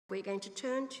We're going to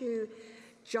turn to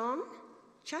John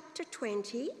chapter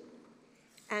 20,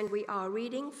 and we are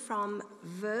reading from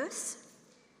verse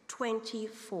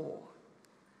 24.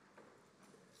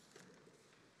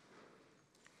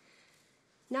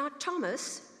 Now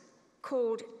Thomas,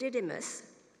 called Didymus,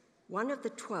 one of the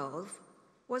 12,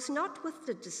 was not with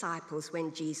the disciples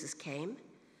when Jesus came.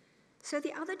 So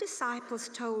the other disciples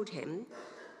told him,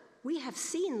 "We have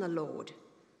seen the Lord."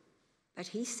 But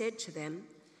he said to them,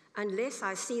 "Unless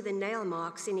I see the nail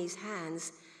marks in his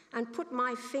hands, and put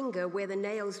my finger where the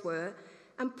nails were,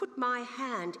 and put my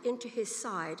hand into his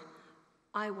side,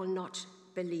 I will not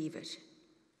believe it."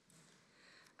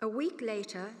 A week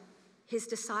later, his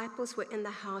disciples were in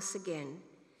the house again,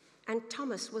 and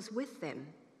Thomas was with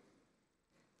them.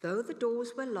 Though the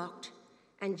doors were locked,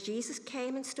 and Jesus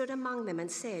came and stood among them and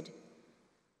said,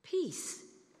 "Peace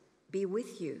be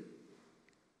with you."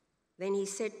 Then he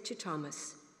said to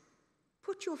Thomas,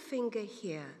 "Put your finger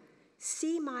here,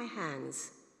 see my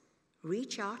hands.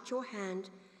 Reach out your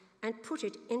hand and put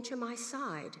it into my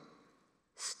side.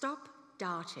 Stop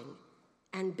doubting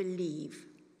and believe."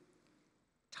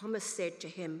 Thomas said to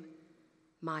him,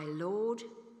 "My Lord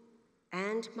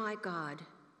and my God."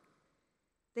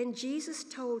 Then Jesus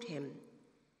told him,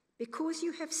 "Because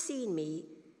you have seen me,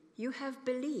 you have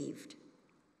believed.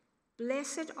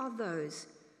 Blessed are those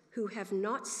who have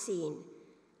not seen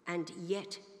and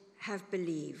yet have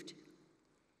believed."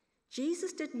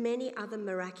 Jesus did many other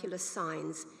miraculous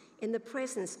signs in the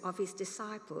presence of his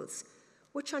disciples,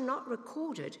 which are not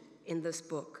recorded in this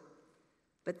book.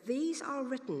 But these are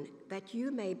written that you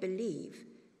may believe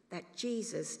that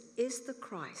Jesus is the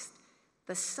Christ,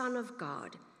 the Son of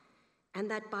God, and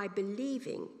that by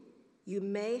believing you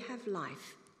may have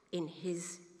life in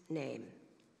his name.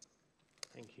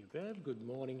 Thank you, Bev. Good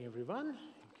morning, everyone.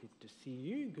 Good to see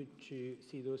you. Good to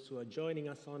see those who are joining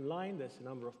us online. There's a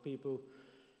number of people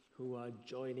who are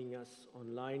joining us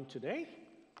online today.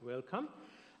 Welcome.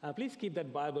 Please keep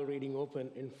that Bible reading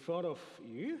open in front of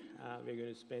you. We're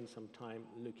going to spend some time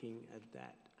looking at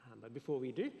that. But before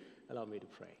we do, allow me to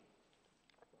pray.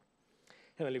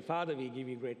 Heavenly Father, we give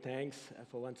you great thanks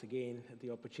for once again the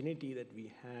opportunity that we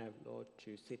have, Lord,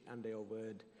 to sit under your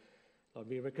word. Lord,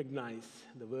 we recognize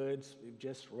the words we've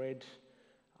just read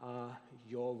are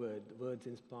your word, the words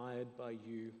inspired by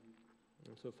you.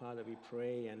 And so, Father, we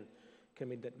pray and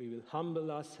commit that we will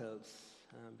humble ourselves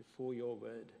before your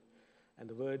word. And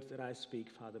the words that I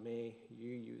speak, Father, may you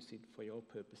use it for your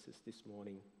purposes this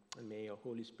morning. And may your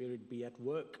Holy Spirit be at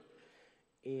work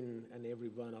in and every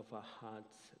one of our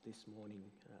hearts this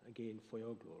morning, again, for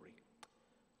your glory.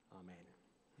 Amen.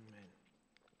 Amen.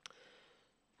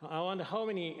 I wonder how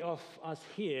many of us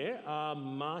here are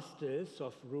masters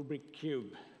of Rubik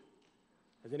Cube.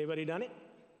 Has anybody done it?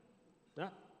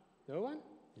 No? No one?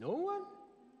 No one?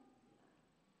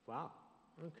 Wow.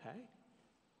 Okay.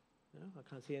 No, I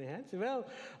can't see any hands. Well,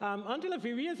 until a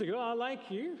few years ago, like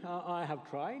you, I have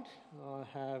tried.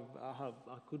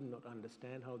 I could not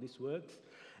understand how this works.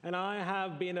 And I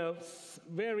have been a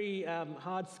very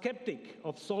hard skeptic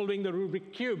of solving the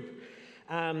Rubik Cube.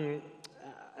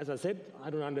 As I said,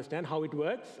 I don't understand how it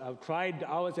works. I've tried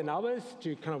hours and hours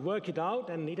to kind of work it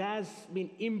out, and it has been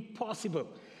impossible.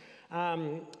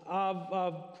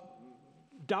 I've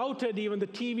doubted even the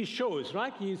TV shows,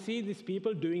 right? You see these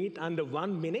people doing it under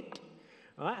 1 minute,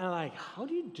 right? And I'm like, how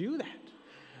do you do that?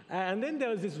 And then there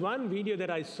was this one video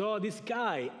that I saw, this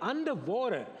guy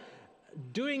underwater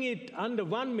doing it under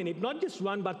 1 minute, not just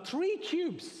one, but 3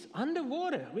 cubes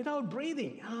underwater without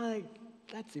breathing. I'm like,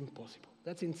 that's impossible.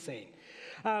 That's insane.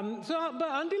 But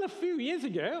until a few years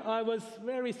ago, I was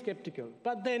very skeptical.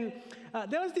 But then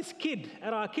there was this kid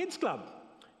at our kids club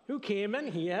who came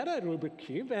and he had a Rubik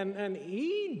Cube and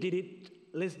he did it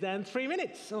less than 3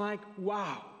 minutes. So like,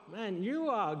 wow, man, you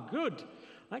are good.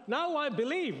 Like, now I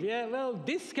believe, yeah, well,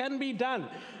 this can be done.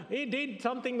 He did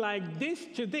something like this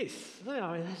to this. You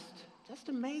know, that's just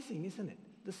amazing, isn't it?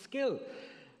 The skill.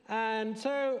 And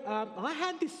so I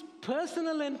had this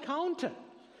personal encounter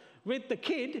with the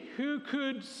kid who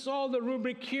could solve the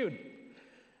Rubik Cube.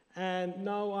 And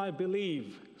now I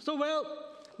believe. So, well,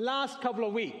 last couple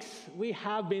of weeks, we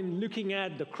have been looking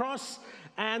at the cross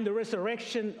and the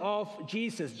resurrection of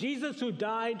Jesus. Jesus, who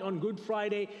died on Good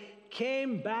Friday,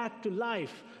 came back to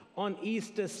life on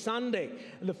Easter Sunday.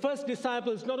 And the first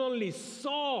disciples not only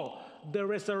saw the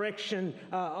resurrection,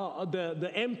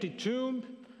 the empty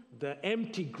tomb, the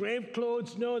empty grave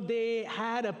clothes, no, they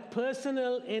had a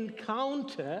personal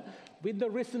encounter with the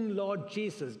risen Lord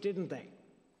Jesus, didn't they?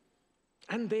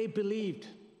 And they believed.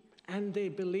 And they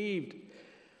believed.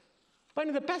 But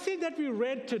in the passage that we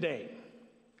read today,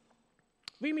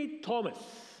 we meet Thomas.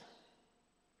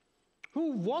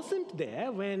 Who wasn't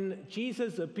there when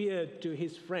Jesus appeared to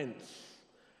his friends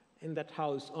in that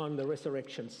house on the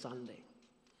Resurrection Sunday?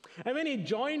 And when he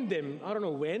joined them, I don't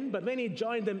know when, but when he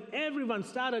joined them, everyone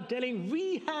started telling,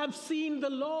 "We have seen the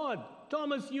Lord."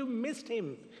 Thomas, you missed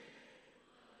him.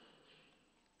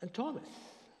 And Thomas,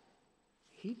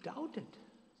 he doubted.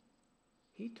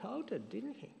 He doubted,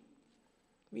 didn't he?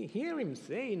 We hear him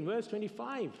say in verse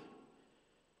 25,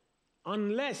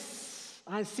 "Unless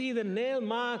I see the nail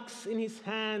marks in his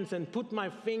hands and put my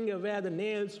finger where the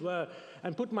nails were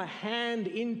and put my hand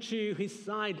into his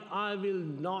side, I will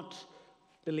not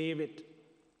believe it."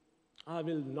 I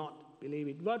will not believe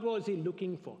it. What was he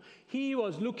looking for? He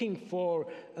was looking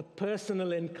for a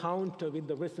personal encounter with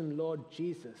the risen Lord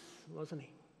Jesus, wasn't he?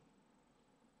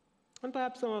 And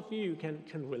perhaps some of you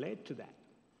can relate to that.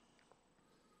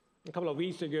 A couple of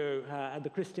weeks ago at the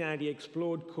Christianity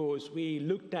Explored course, we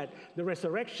looked at the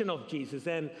resurrection of Jesus.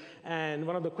 And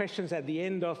one of the questions at the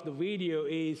end of the video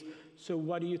is, so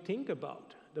what do you think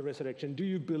about the resurrection? Do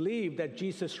you believe that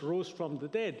Jesus rose from the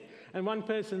dead? And one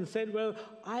person said, well,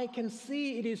 I can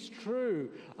see it is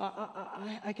true.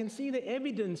 I can see the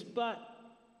evidence, but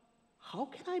how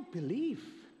can I believe?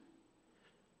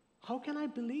 How can I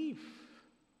believe?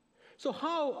 So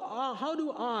how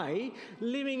do I,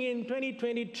 living in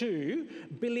 2022,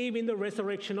 believe in the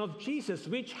resurrection of Jesus,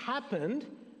 which happened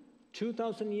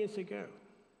 2,000 years ago?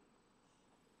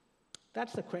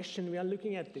 That's the question we are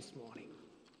looking at this morning.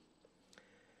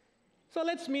 So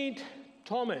let's meet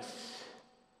Thomas,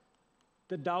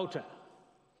 the doubter.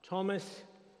 Thomas,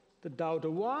 the doubter.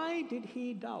 Why did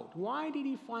he doubt? Why did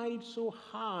he find it so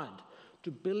hard to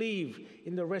believe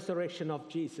in the resurrection of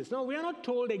Jesus? No, we are not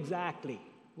told exactly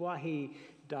why he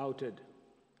doubted.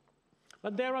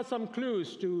 But there are some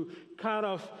clues to kind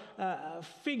of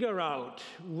figure out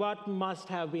what must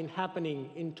have been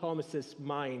happening in Thomas's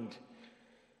mind.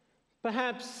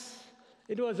 Perhaps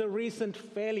it was a recent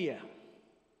failure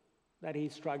that he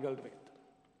struggled with.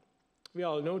 We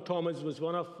all know Thomas was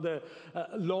one of the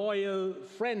loyal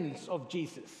friends of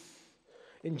Jesus.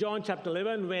 In John chapter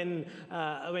 11,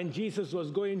 when Jesus was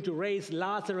going to raise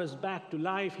Lazarus back to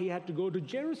life, he had to go to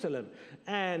Jerusalem.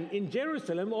 And in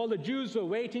Jerusalem, all the Jews were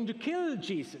waiting to kill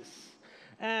Jesus.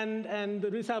 And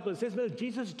the disciples says, well,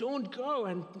 Jesus, don't go.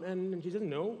 And Jesus said,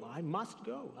 no, I must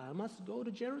go. I must go to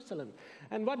Jerusalem.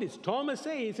 And what does Thomas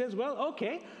say? He says, well,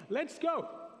 okay, let's go.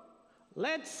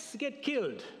 Let's get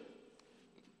killed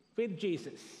with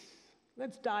Jesus.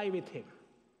 Let's die with him.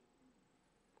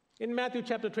 In Matthew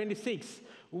chapter 26,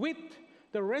 with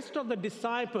the rest of the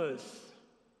disciples,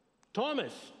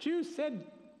 Thomas too said,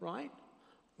 right,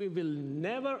 we will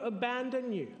never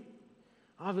abandon you.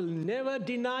 I will never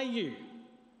deny you.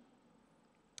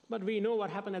 But we know what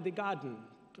happened at the garden,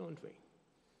 don't we?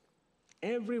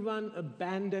 Everyone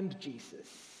abandoned Jesus,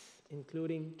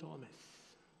 including Thomas.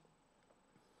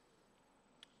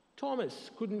 Thomas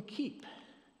couldn't keep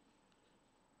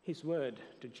his word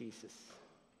to Jesus.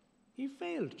 He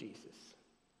failed Jesus.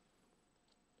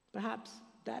 Perhaps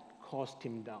that caused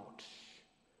him doubt.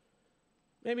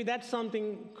 Maybe that's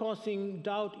something causing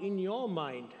doubt in your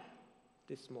mind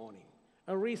this morning.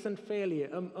 A recent failure,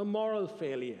 a moral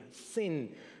failure,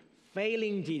 sin,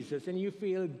 failing Jesus, and you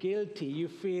feel guilty, you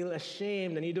feel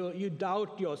ashamed, and you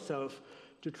doubt yourself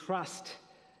to trust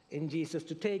in Jesus,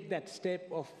 to take that step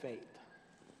of faith.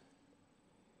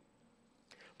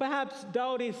 Perhaps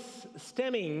doubt is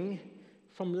stemming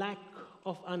from lack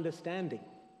of understanding.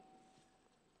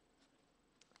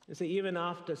 You see, even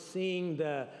after seeing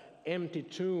the empty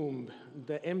tomb,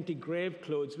 the empty grave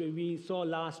clothes we saw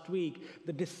last week,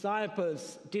 the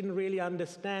disciples didn't really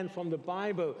understand from the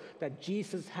Bible that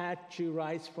Jesus had to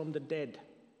rise from the dead.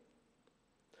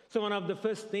 So one of the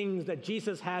first things that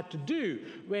Jesus had to do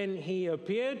when he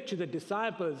appeared to the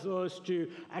disciples was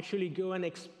to actually go and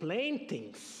explain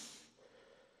things.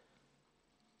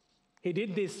 He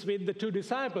did this with the two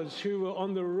disciples who were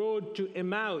on the road to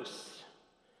Emmaus.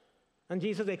 And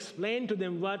Jesus explained to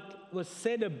them what was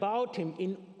said about him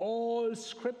in all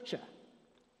Scripture.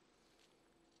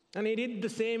 And he did the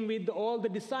same with all the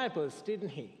disciples, didn't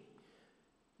he?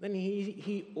 Then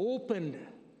he opened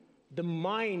the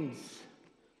minds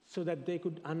so that they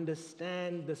could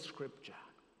understand the Scripture.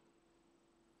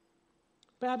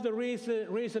 Perhaps the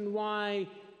reason why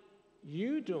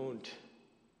you don't,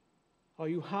 or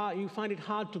you find it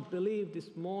hard to believe this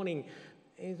morning,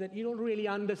 is that you don't really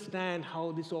understand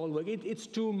how this all works. It's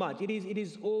too much. It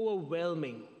is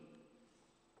overwhelming.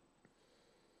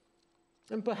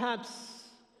 And perhaps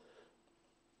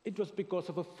it was because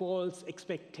of a false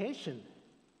expectation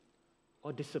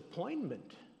or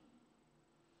disappointment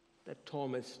that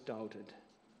Thomas doubted.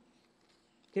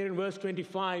 Here in verse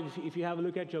 25, if you have a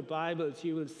look at your Bibles,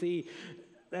 you will see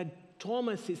that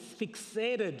Thomas is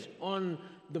fixated on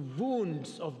the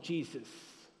wounds of Jesus.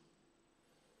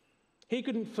 He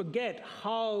couldn't forget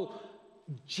how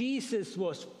Jesus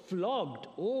was flogged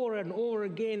over and over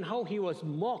again, how he was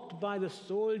mocked by the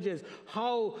soldiers,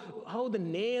 how the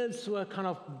nails were kind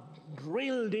of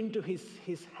drilled into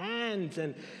his hands,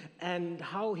 and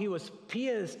how he was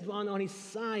pierced on his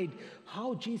side,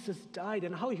 how Jesus died,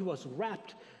 and how he was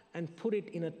wrapped and put it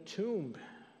in a tomb.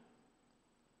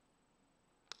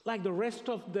 Like the rest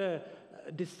of the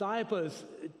disciples,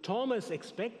 Thomas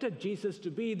expected Jesus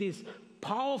to be this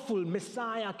powerful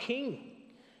Messiah king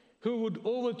who would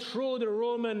overthrow the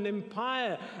Roman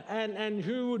Empire and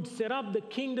who would set up the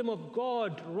kingdom of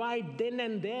God right then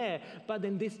and there. But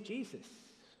then this Jesus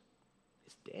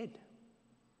is dead.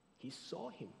 He saw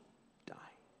him die.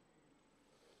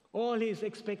 All his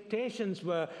expectations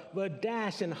were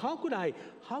dashed. And how could I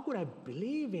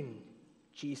believe in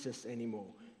Jesus anymore?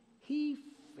 He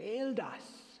failed us.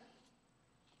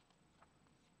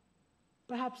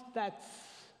 Perhaps that's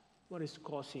what is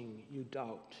causing you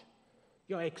doubt.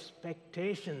 Your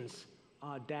expectations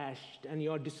are dashed and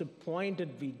you're disappointed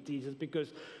with Jesus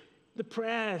because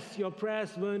your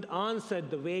prayers weren't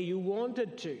answered the way you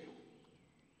wanted to.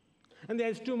 And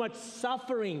there's too much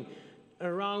suffering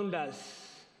around us.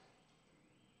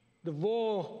 The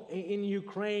war in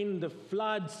Ukraine, the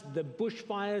floods, the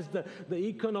bushfires, the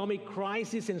economic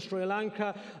crisis in Sri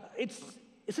Lanka.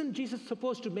 Isn't Jesus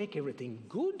supposed to make everything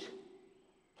good?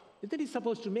 Isn't he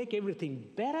supposed to make everything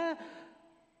better?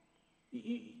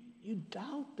 You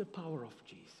doubt the power of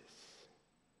Jesus.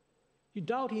 You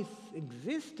doubt his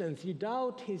existence. You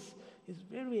doubt his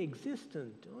very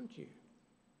existence, don't you?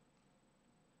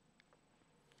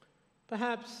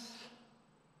 Perhaps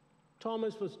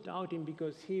Thomas was doubting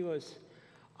because he was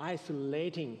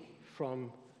isolating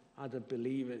from other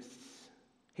believers.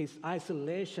 His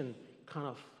isolation kind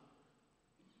of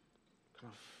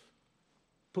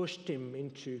pushed him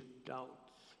into doubts.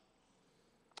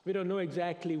 We don't know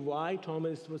exactly why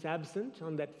Thomas was absent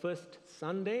on that first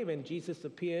Sunday when Jesus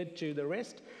appeared to the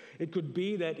rest. It could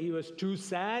be that he was too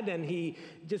sad and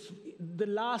the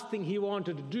last thing he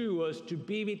wanted to do was to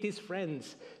be with his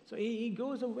friends. So he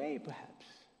goes away perhaps,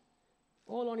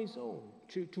 all on his own,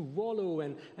 to wallow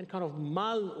and kind of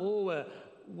mull over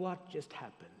what just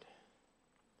happened.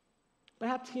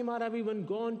 Perhaps he might have even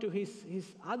gone to his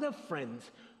other friends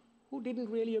who didn't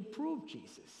really approve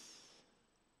Jesus.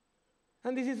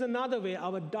 And this is another way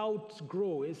our doubts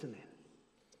grow, isn't it?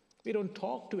 We don't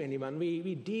talk to anyone.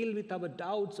 We deal with our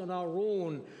doubts on our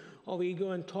own, or we go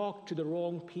and talk to the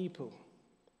wrong people.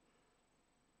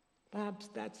 Perhaps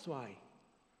that's why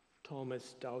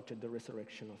Thomas doubted the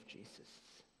resurrection of Jesus.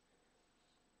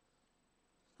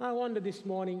 I wonder this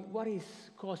morning, what is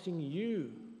causing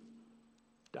you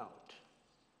doubt?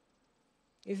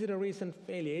 Is it a recent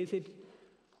failure? Is it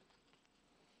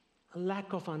a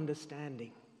lack of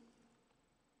understanding?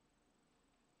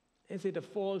 Is it a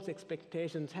false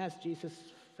expectation? Has Jesus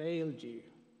failed you?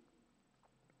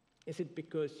 Is it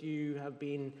because you have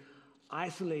been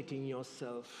isolating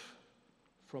yourself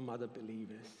from other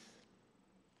believers?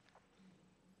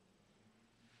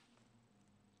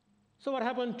 So what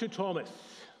happened to Thomas?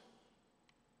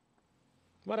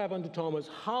 What happened to Thomas?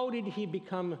 How did he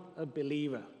become a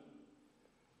believer?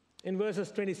 In verses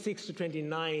 26 to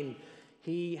 29,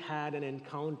 he had an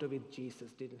encounter with Jesus,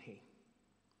 didn't he?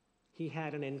 He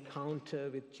had an encounter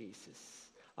with Jesus.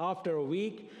 After a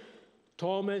week,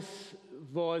 Thomas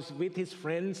was with his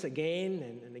friends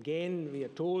again, and again we are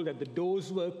told that the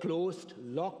doors were closed,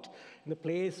 locked in the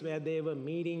place where they were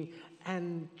meeting,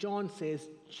 and John says,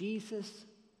 Jesus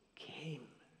came.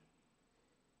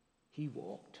 He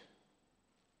walked,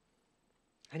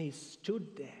 and he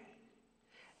stood there,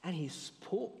 and he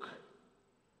spoke,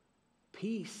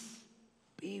 "Peace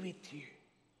be with you."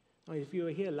 Now, if you were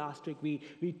here last week,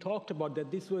 we talked about that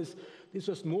this was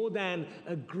more than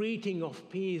a greeting of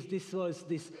peace. This was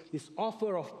this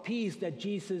offer of peace that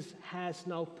Jesus has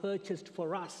now purchased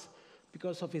for us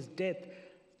because of his death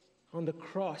on the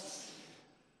cross.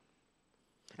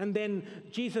 And then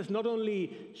Jesus not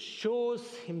only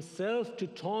shows himself to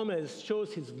Thomas,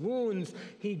 shows his wounds,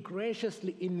 he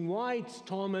graciously invites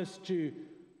Thomas to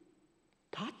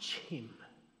touch him,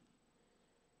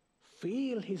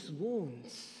 feel his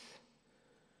wounds.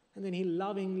 And then he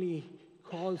lovingly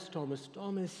calls Thomas,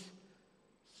 "Thomas,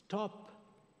 stop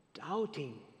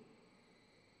doubting.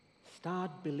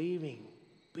 Start believing.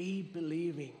 Be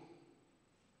believing."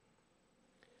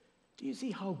 Do you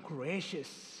see how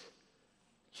gracious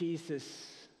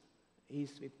Jesus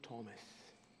is with Thomas?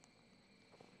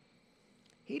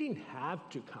 he didn't have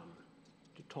to come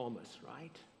to Thomas,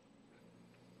 right?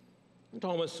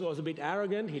 Thomas was a bit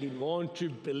arrogant. He didn't want to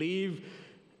believe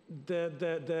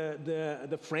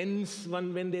the friends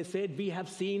when they said, "We have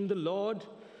seen the Lord."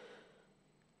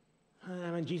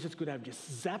 And Jesus could have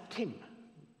just zapped him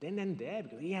then and there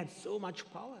because he had so much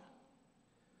power.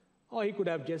 Or he could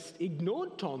have just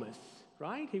ignored Thomas,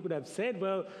 right? He could have said,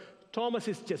 "Well, Thomas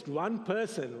is just one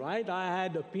person, right? I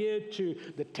had appeared to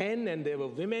the 10 and there were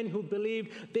women who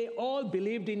believed. They all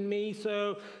believed in me,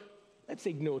 so let's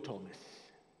ignore Thomas.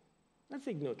 Let's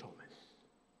ignore Thomas.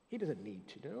 He doesn't need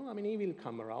to know. I mean, he will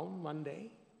come around one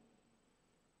day."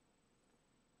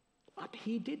 But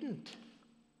he didn't.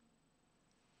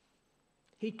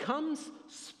 He comes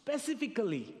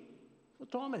specifically for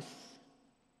Thomas.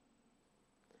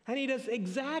 And he does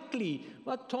exactly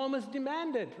what Thomas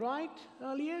demanded, right,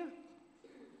 earlier?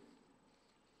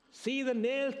 "See the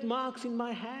nail marks in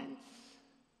my hands.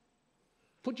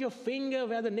 Put your finger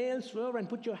where the nails were and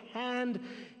put your hand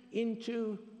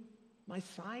into my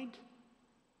side."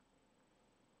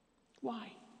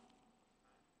 Why?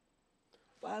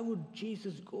 Why would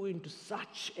Jesus go into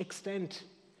such extent?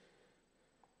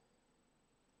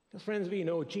 Because friends, we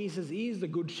know Jesus is the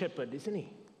good shepherd, isn't he?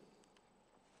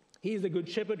 He is the good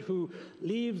shepherd who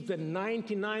leaves the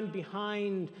 99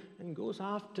 behind and goes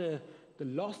after the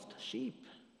lost sheep.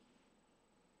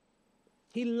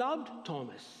 He loved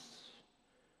Thomas.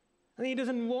 And he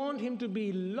doesn't want him to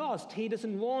be lost. He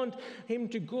doesn't want him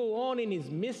to go on in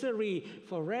his misery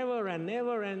forever and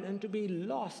ever and to be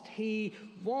lost. He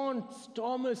wants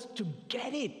Thomas to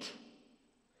get it.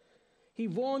 He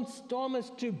wants Thomas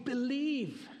to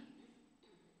believe.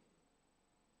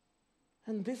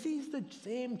 And this is the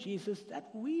same Jesus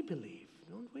that we believe,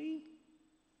 don't we?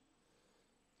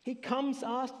 He comes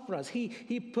after us.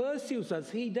 He pursues us.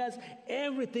 He does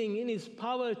everything in his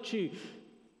power to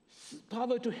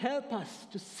help us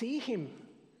to see him.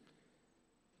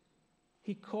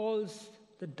 He calls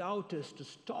the doubters to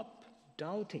stop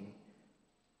doubting,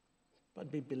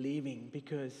 but be believing,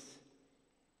 because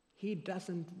he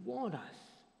doesn't want us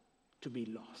to be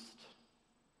lost.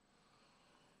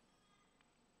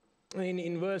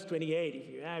 In verse 28, if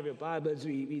you have your Bibles,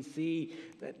 we see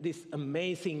that this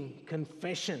amazing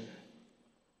confession.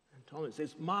 And Thomas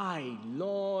says, "My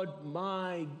Lord,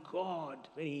 my God,"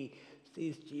 when he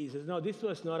sees Jesus. No, this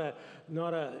was not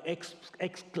a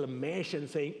exclamation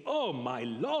saying, "Oh, my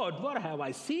Lord, what have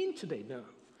I seen today?" No,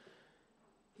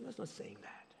 he was not saying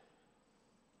that.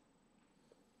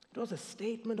 It was a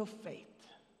statement of faith,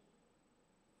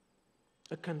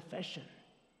 a confession.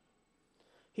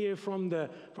 Here from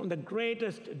the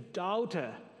greatest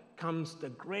doubter comes the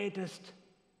greatest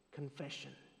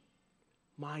confession.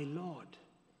 "My Lord,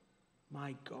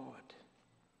 my God."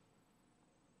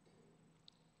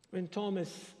 When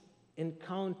Thomas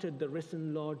encountered the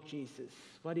risen Lord Jesus,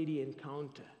 what did he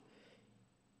encounter?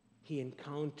 He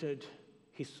encountered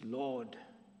his Lord.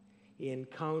 He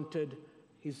encountered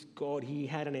his God. He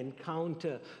had an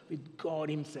encounter with God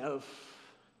himself.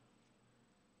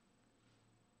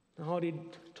 How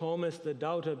did Thomas the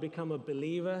doubter become a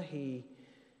believer? He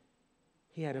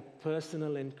had a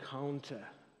personal encounter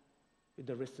with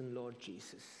the risen Lord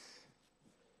Jesus,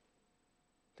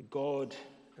 the God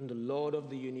and the Lord of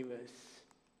the universe.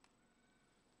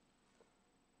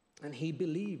 And he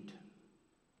believed.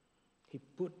 He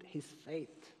put his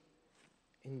faith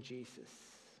in Jesus.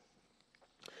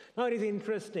 Now it is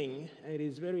interesting, it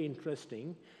is very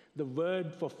interesting, the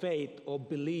word for faith or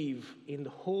believe in the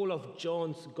whole of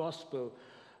John's gospel,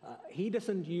 he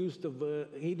doesn't use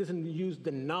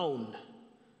the noun.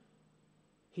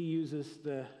 He uses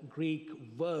the Greek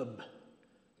verb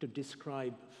to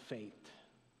describe faith.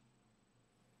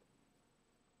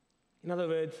 In other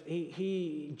words,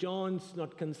 John's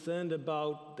not concerned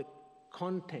about the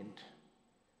content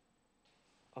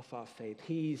of our faith.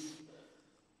 He's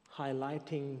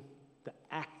highlighting the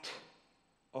act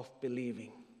of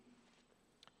believing.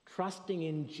 Trusting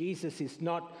in Jesus is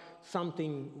not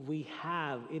something we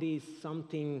have, it is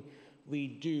something we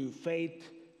do. Faith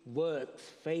works,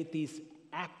 faith is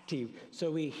active.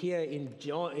 So we hear in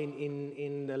John,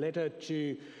 in the letter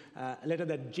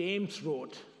that James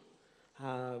wrote,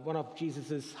 one of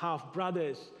Jesus'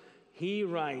 half-brothers, he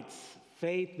writes,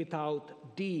 "Faith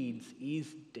without deeds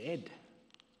is dead."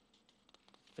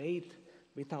 Faith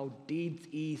without deeds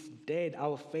is dead.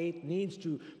 Our faith needs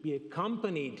to be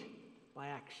accompanied by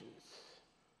actions.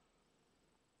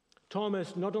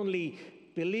 Thomas not only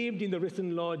believed in the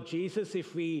risen Lord Jesus,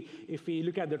 if we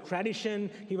look at the tradition,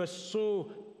 he was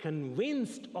so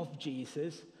convinced of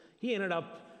Jesus, he ended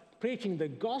up preaching the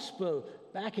gospel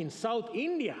back in South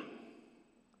India.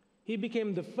 He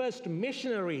became the first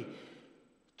missionary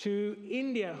to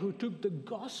India who took the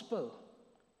gospel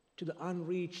to the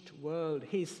unreached world.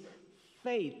 His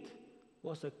faith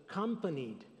was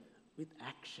accompanied with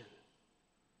action.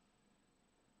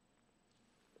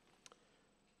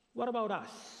 What about us?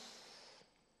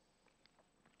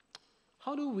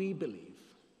 How do we believe?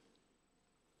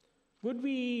 Would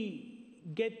we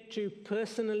get to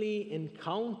personally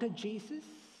encounter Jesus?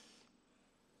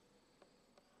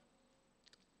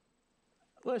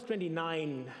 Verse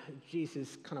 29,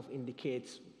 Jesus kind of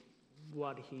indicates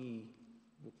what he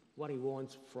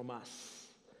wants from us.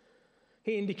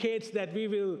 He indicates that we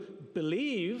will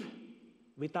believe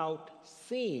without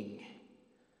seeing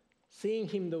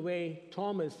him the way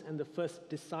Thomas and the first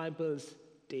disciples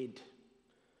did.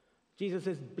 Jesus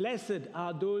says, "Blessed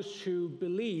are those who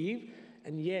believe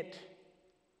and yet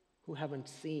who haven't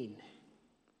seen."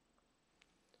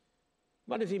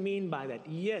 What does he mean by that?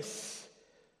 Yes,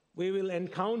 we will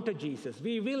encounter Jesus.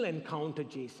 We will encounter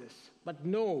Jesus. But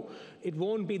no, it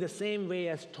won't be the same way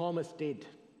as Thomas did.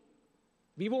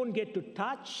 We won't get to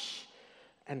touch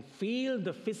and feel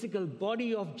the physical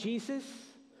body of Jesus.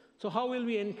 So how will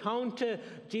we encounter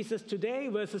Jesus today?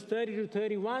 Verses 30 to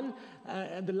 31,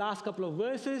 the last couple of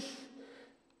verses,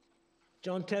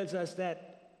 John tells us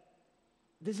that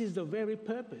this is the very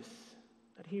purpose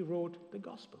that he wrote the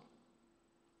gospel.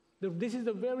 This is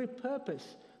the very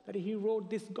purpose that he wrote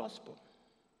this gospel.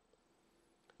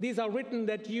 These are written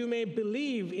that you may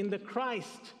believe in the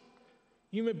Christ.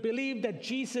 You may believe that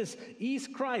Jesus is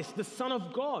Christ, the Son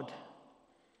of God.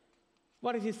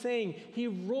 What is he saying? He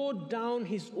wrote down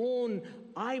his own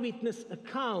eyewitness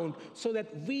account so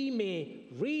that we may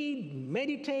read,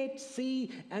 meditate,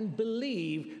 see, and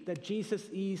believe that Jesus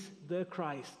is the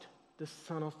Christ, the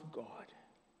Son of God.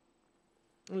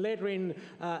 And later in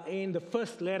the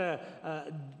first letter,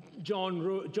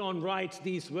 John writes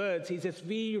these words. He says,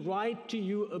 "We write to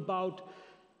you about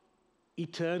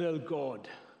eternal God."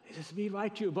 He says, "We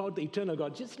write to you about the eternal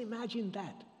God." Just imagine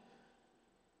that.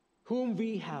 Whom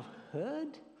we have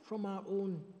heard from our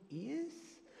own ears,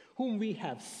 whom we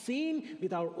have seen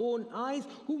with our own eyes,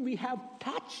 whom we have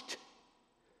touched.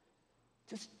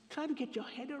 Just try to get your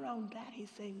head around that. He's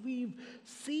saying, we've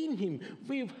seen him,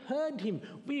 we've heard him,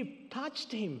 we've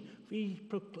touched him, we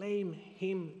proclaim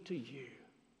him to you.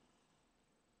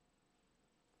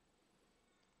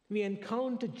 We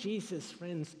encounter Jesus,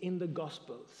 friends, in the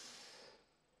Gospels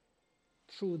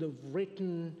through the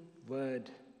written word.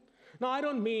 Now, I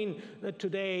don't mean that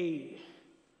today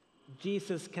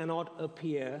Jesus cannot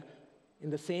appear in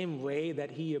the same way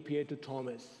that he appeared to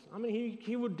Thomas. I mean,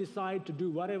 he would decide to do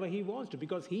whatever he wants to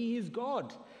because he is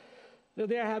God.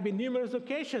 There have been numerous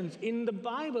occasions in the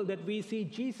Bible that we see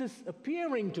Jesus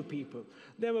appearing to people.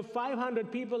 There were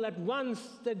 500 people at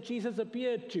once that Jesus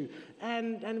appeared to.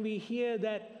 And we hear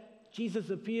that Jesus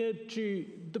appeared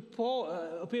to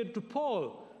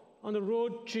Paul on the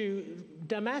road to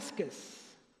Damascus.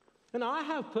 And I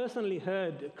have personally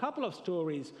heard a couple of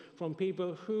stories from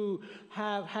people who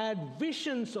have had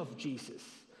visions of Jesus.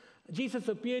 Jesus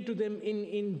appeared to them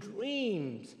in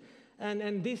dreams,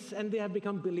 and they have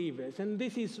become believers. And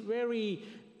this is very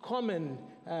common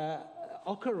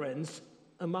occurrence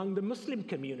among the Muslim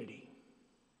community,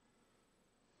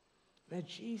 where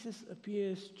Jesus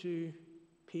appears to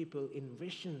people in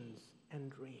visions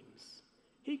and dreams.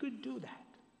 He could do that.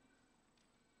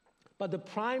 But the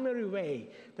primary way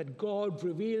that God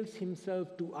reveals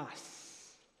himself to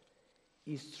us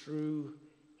is through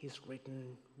his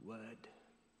written word.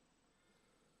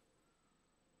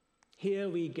 Here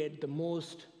we get the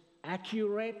most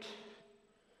accurate,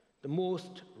 the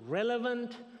most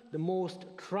relevant, the most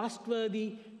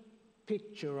trustworthy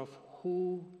picture of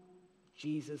who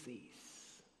Jesus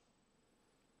is.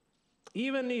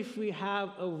 Even if we have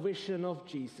a vision of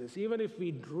Jesus, even if we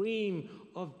dream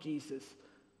of Jesus,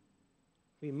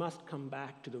 we must come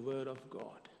back to the Word of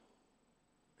God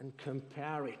and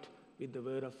compare it with the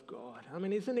Word of God. I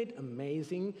mean, isn't it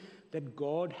amazing that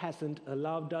God hasn't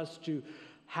allowed us to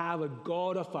have a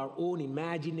God of our own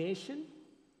imagination?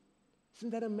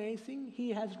 Isn't that amazing? He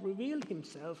has revealed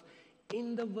himself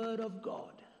in the Word of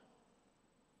God.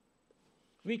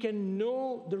 We can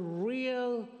know the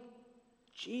real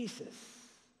Jesus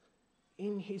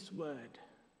in his Word.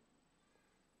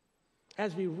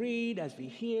 As we read, as we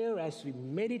hear, as we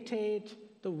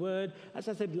meditate the word, as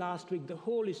I said last week, the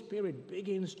Holy Spirit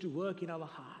begins to work in our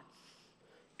hearts,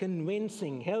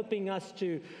 convincing, helping us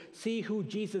to see who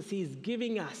Jesus is,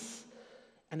 giving us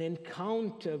an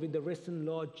encounter with the risen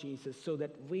Lord Jesus so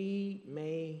that we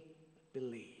may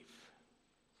believe.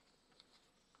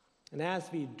 And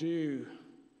as we do,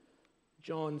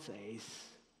 John says,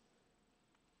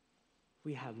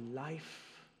 we have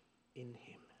life in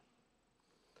him.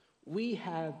 We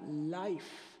have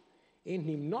life in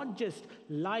him, not just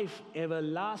life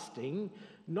everlasting,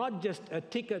 not just a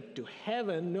ticket to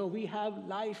heaven. No, we have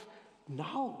life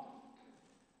now.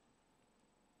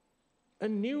 A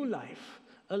new life,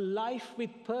 a life with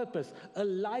purpose, a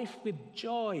life with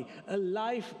joy, a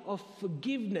life of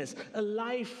forgiveness, a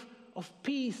life of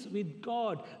peace with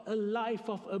God, a life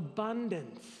of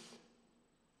abundance.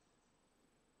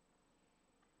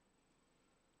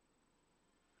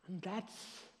 And that's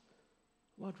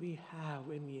what we have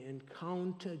when we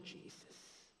encounter Jesus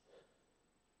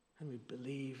and we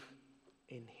believe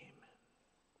in him.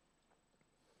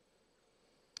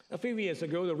 A few years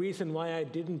ago, the reason why I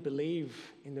didn't believe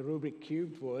in the Rubik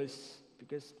Cube was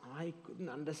because I couldn't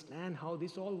understand how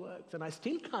this all works, and I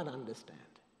still can't understand.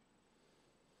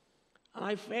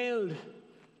 I failed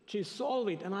to solve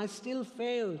it, and I still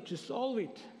fail to solve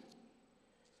it.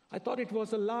 I thought it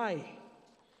was a lie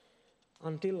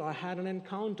until I had an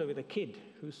encounter with a kid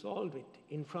who solved it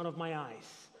in front of my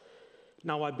eyes.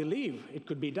 Now I believe it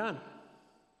could be done.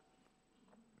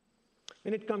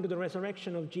 When it comes to the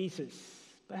resurrection of Jesus,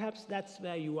 perhaps that's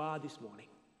where you are this morning.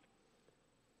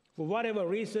 For whatever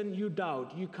reason you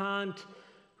doubt, you can't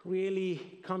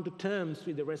really come to terms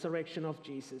with the resurrection of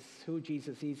Jesus, who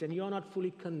Jesus is, and you're not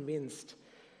fully convinced.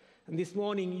 And this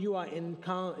morning you are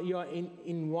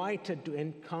invited to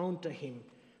encounter him,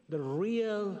 the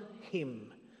real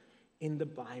him in the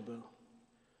Bible.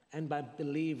 And by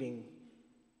believing,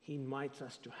 he invites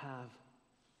us to have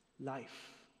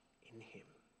life in him.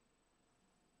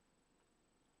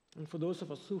 And for those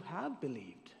of us who have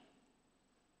believed,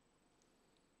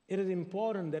 it is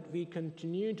important that we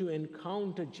continue to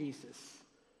encounter Jesus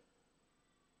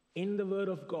in the Word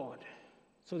of God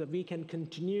so that we can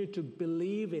continue to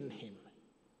believe in him.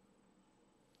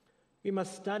 We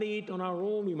must study it on our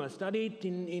own, we must study it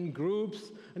in groups,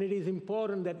 and it is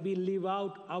important that we live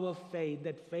out our faith,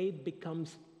 that faith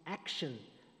becomes action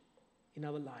in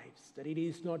our lives, that it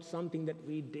is not something that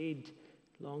we did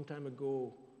a long time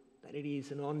ago, that it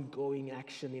is an ongoing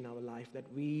action in our life, that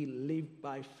we live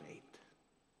by faith.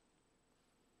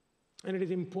 And it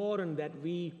is important that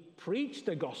we preach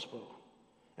the gospel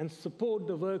and support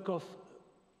the work of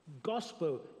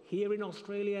gospel here in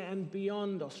Australia and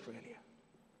beyond Australia.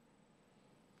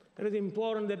 It is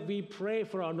important that we pray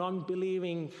for our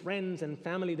non-believing friends and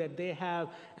family, that they have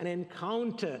an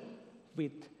encounter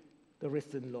with the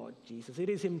risen Lord Jesus. It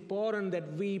is important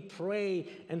that we pray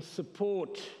and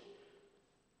support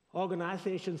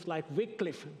organizations like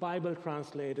Wycliffe Bible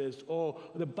Translators or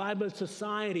the Bible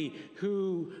Society,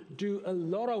 who do a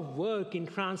lot of work in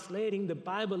translating the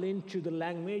Bible into the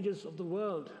languages of the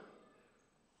world,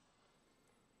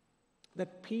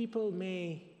 that people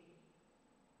may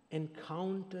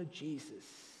encounter Jesus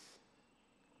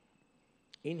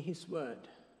in his word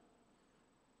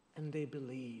and they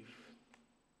believe,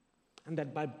 and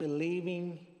that by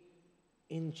believing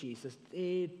in Jesus,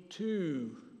 they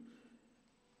too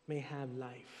may have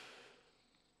life.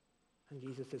 And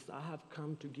Jesus says, I have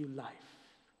come to give life,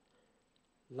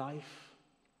 life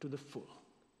to the full.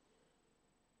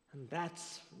 And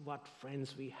that's what,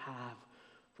 friends, we have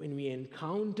when we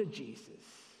encounter Jesus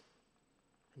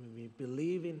and when we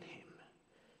believe in him.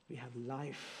 We have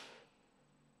life,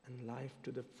 and life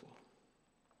to the full.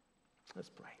 Let's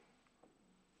pray.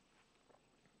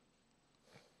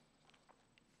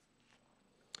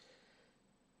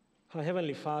 Our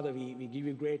Heavenly Father, we give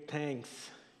you great thanks,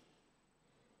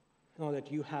 Lord,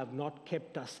 that you have not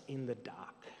kept us in the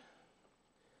dark.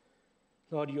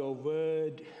 Lord, your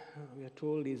word, we are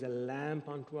told, is a lamp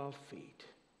unto our feet.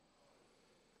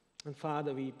 And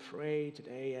Father, we pray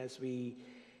today as we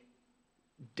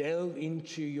delve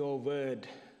into your word,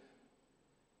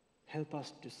 help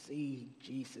us to see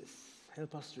Jesus.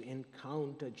 Help us to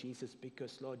encounter Jesus,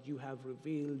 because, Lord, you have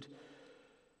revealed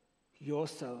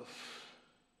yourself,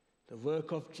 the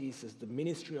work of Jesus, the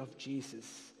ministry of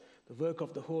Jesus, the work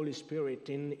of the Holy Spirit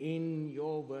in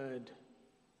your word.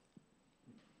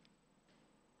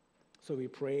 So we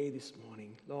pray this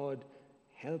morning, Lord,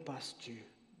 help us to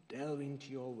delve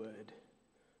into your word.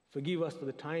 Forgive us for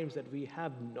the times that we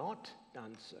have not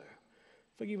done so.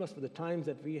 Forgive us for the times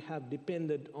that we have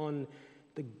depended on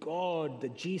the God, the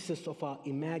Jesus of our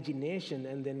imagination,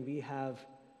 and then we have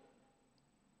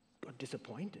got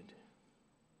disappointed.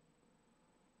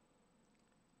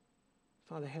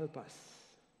 Father, help us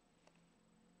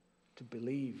to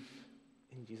believe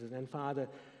in Jesus. And Father,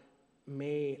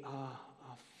 may our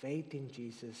faith in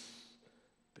Jesus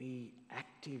be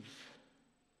active.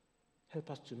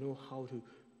 Help us to know how to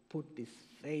put this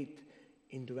faith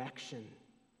into action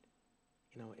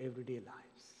in our everyday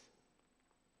lives.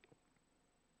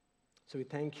 So we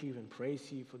thank you and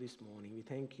praise you for this morning. We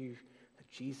thank you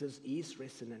that Jesus is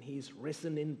risen and he is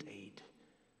risen indeed.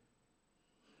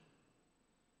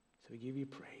 So we give you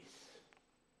praise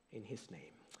in his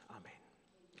name. Amen.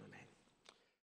 Amen.